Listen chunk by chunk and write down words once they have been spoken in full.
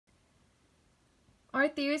Our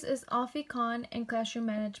theories is Alfie, Kohn, and Classroom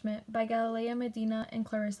Management by Galilea Medina and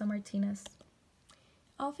Clarissa Martinez.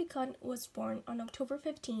 Alfie Kohn was born on October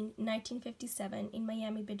 15, 1957 in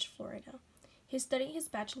Miami Beach, Florida. He studied his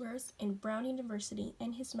bachelor's in Brown University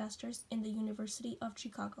and his master's in the University of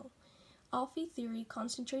Chicago. Alfie theory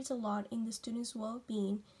concentrates a lot in the student's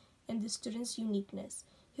well-being and the student's uniqueness.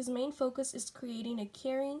 His main focus is creating a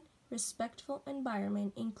caring, respectful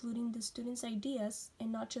environment, including the students' ideas and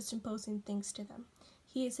not just imposing things to them.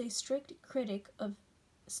 He is a strict critic of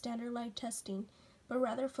standardized testing, but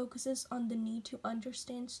rather focuses on the need to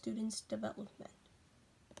understand students' development.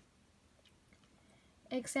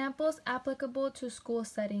 Examples applicable to school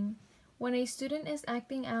setting. When a student is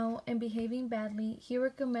acting out and behaving badly, he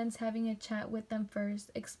recommends having a chat with them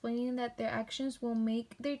first, explaining that their actions will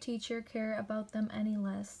make their teacher care about them any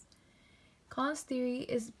less. Kohn's theory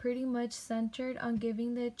is pretty much centered on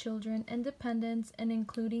giving the children independence and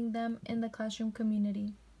including them in the classroom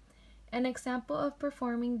community. An example of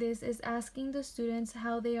performing this is asking the students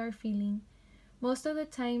how they are feeling. Most of the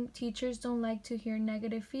time, teachers don't like to hear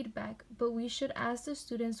negative feedback, but we should ask the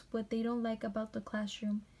students what they don't like about the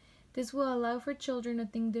classroom. This will allow for children to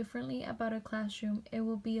think differently about a classroom. It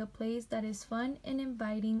will be a place that is fun and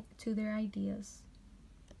inviting to their ideas.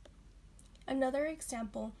 Another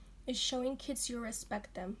example is showing kids you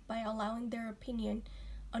respect them by allowing their opinion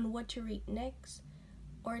on what to read next,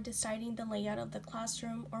 or deciding the layout of the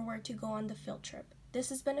classroom or where to go on the field trip.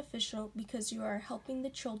 This is beneficial because you are helping the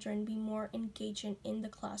children be more engaging in the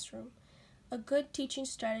classroom. A good teaching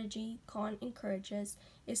strategy Kohn encourages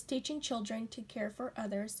is teaching children to care for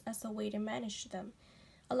others as a way to manage them.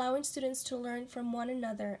 Allowing students to learn from one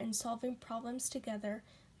another and solving problems together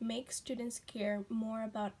makes students care more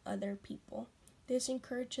about other people. This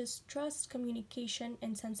encourages trust, communication,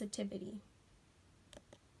 and sensitivity.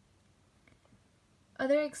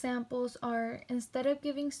 Other examples are, instead of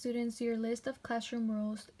giving students your list of classroom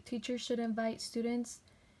rules, teachers should invite students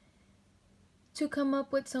to come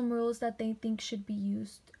up with some rules that they think should be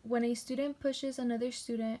used. When a student pushes another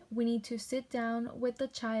student, we need to sit down with the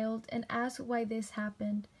child and ask why this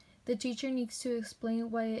happened. The teacher needs to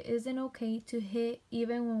explain why it isn't okay to hit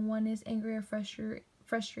even when one is angry or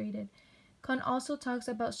frustrated. Kohn also talks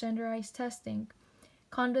about standardized testing.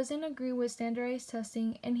 Kohn doesn't agree with standardized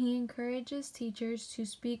testing, and he encourages teachers to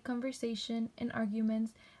speak conversation and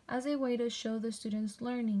arguments as a way to show the students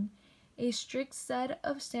learning. A strict set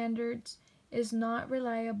of standards is not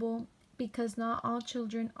reliable because not all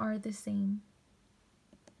children are the same.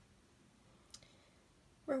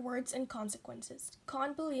 Rewards and consequences.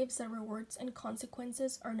 Kohn believes that rewards and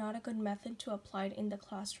consequences are not a good method to apply in the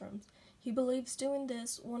classrooms. He believes doing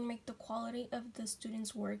this won't make the quality of the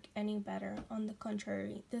students' work any better. On the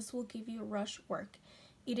contrary, this will give you rush work.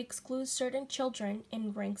 It excludes certain children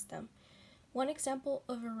and ranks them. One example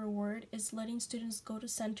of a reward is letting students go to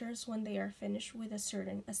centers when they are finished with a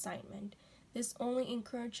certain assignment. This only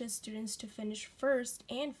encourages students to finish first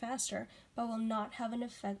and faster, but will not have an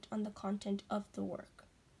effect on the content of the work.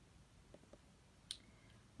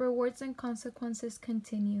 Rewards and consequences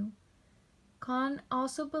continue. Kohn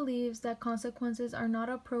also believes that consequences are not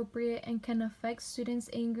appropriate and can affect students'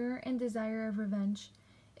 anger and desire of revenge.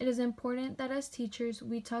 It is important that as teachers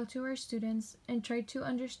we talk to our students and try to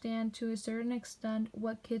understand to a certain extent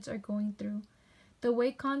what kids are going through. The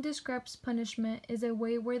way Kohn describes punishment is a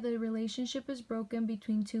way where the relationship is broken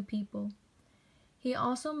between two people. He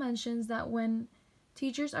also mentions that when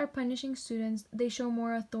teachers are punishing students, they show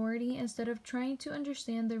more authority instead of trying to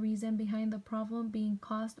understand the reason behind the problem being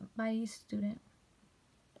caused by a student.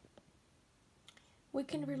 We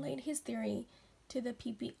can relate his theory to the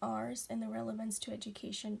PPRs and the relevance to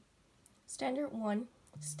education. Standard 1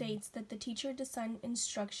 states that the teacher design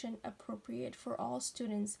instruction appropriate for all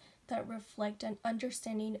students that reflect an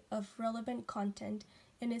understanding of relevant content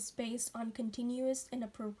and is based on continuous and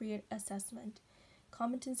appropriate assessment.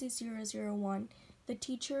 Competency 001, the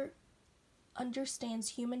teacher understands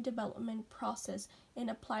human development process and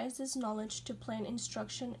applies this knowledge to plan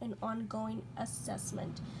instruction and ongoing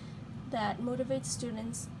assessment that motivates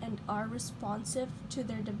students and are responsive to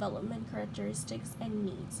their development characteristics and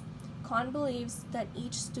needs. Kohn believes that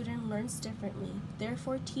each student learns differently.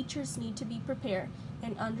 Therefore, teachers need to be prepared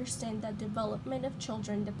and understand that development of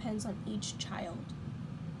children depends on each child.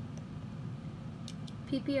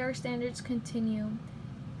 PPR standards continue.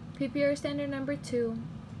 PPR standard number 2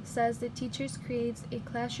 says the teachers creates a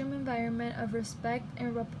classroom environment of respect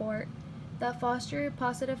and rapport that foster a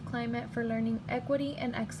positive climate for learning equity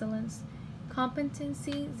and excellence.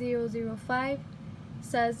 Competency 005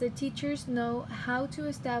 says the teachers know how to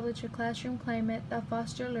establish a classroom climate that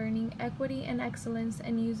fosters learning, equity, and excellence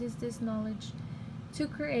and uses this knowledge to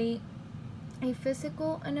create a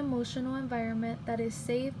physical and emotional environment that is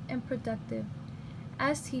safe and productive.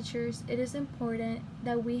 As teachers, it is important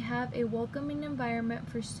that we have a welcoming environment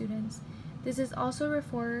for students. This is also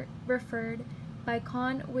referred by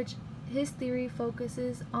Kohn, which his theory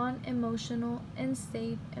focuses on emotional and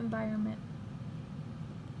safe environment.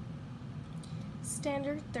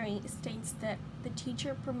 Standard 3 states that the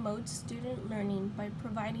teacher promotes student learning by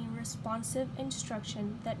providing responsive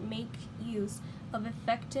instruction that make use of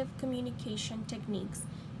effective communication techniques,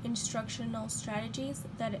 instructional strategies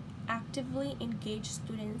that actively engage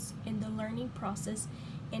students in the learning process,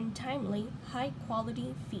 and timely,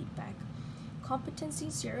 high-quality feedback. Competency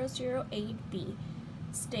 008B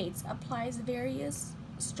states applies various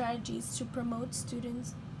strategies to promote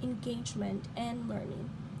students' engagement and learning,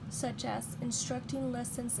 such as instructing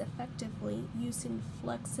lessons effectively using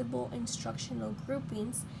flexible instructional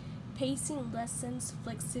groupings, pacing lessons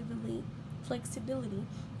flexibility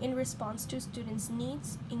in response to students'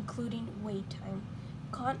 needs, including wait time.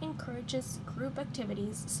 Kohn encourages group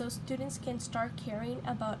activities so students can start caring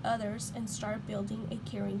about others and start building a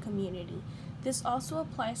caring community. This also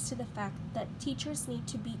applies to the fact that teachers need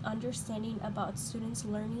to be understanding about students'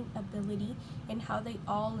 learning ability and how they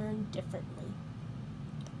all learn differently.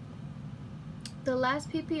 The last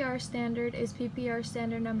PPR standard is PPR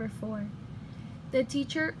standard number 4. The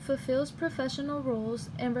teacher fulfills professional roles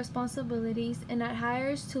and responsibilities and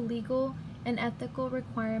adheres to legal and ethical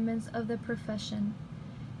requirements of the profession.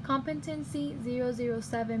 Competency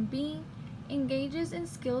 007B engages in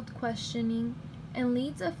skilled questioning and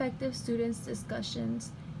leads effective students'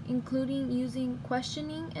 discussions, including using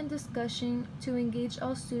questioning and discussion to engage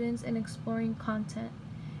all students in exploring content,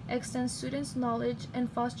 extends students' knowledge,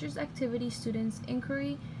 and fosters activity students'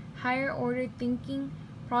 inquiry, higher order thinking,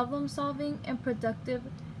 problem solving, and productive,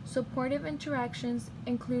 supportive interactions,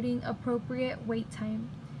 including appropriate wait time.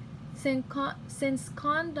 Since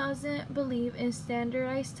Kohn doesn't believe in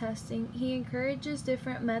standardized testing, he encourages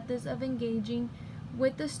different methods of engaging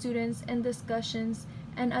with the students, and discussions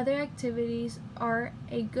and other activities are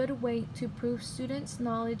a good way to prove students'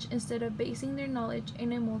 knowledge instead of basing their knowledge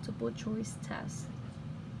in a multiple choice test.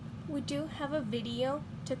 We do have a video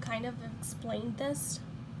to kind of explain this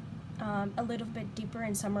a little bit deeper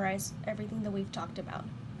and summarize everything that we've talked about.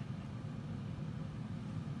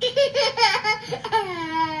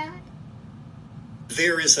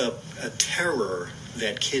 There is a terror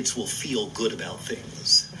that kids will feel good about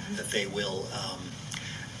things, that they will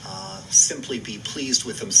simply be pleased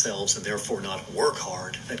with themselves and therefore not work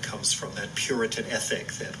hard. That comes from that Puritan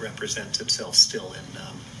ethic that represents itself still in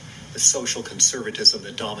the social conservatism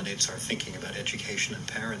that dominates our thinking about education and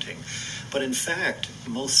parenting. But in fact,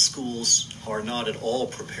 most schools are not at all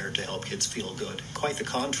prepared to help kids feel good. Quite the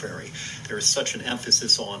contrary. There is such an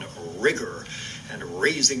emphasis on rigor and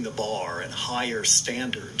raising the bar and higher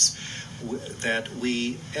standards that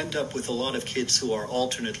we end up with a lot of kids who are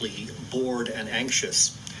alternately bored and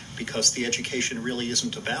anxious because the education really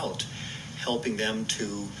isn't about helping them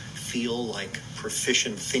to feel like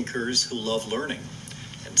proficient thinkers who love learning.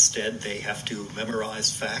 Instead, they have to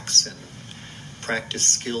memorize facts and practice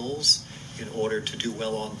skills in order to do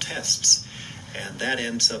well on tests. And that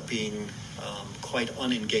ends up being quite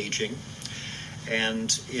unengaging.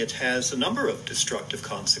 And it has a number of destructive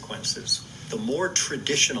consequences. The more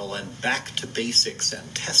traditional and back to basics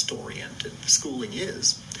and test-oriented schooling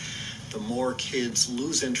is, the more kids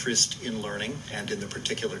lose interest in learning and in the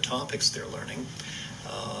particular topics they're learning,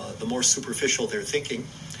 the more superficial they're thinking,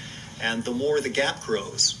 and the more the gap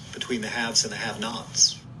grows between the haves and the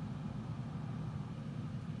have-nots.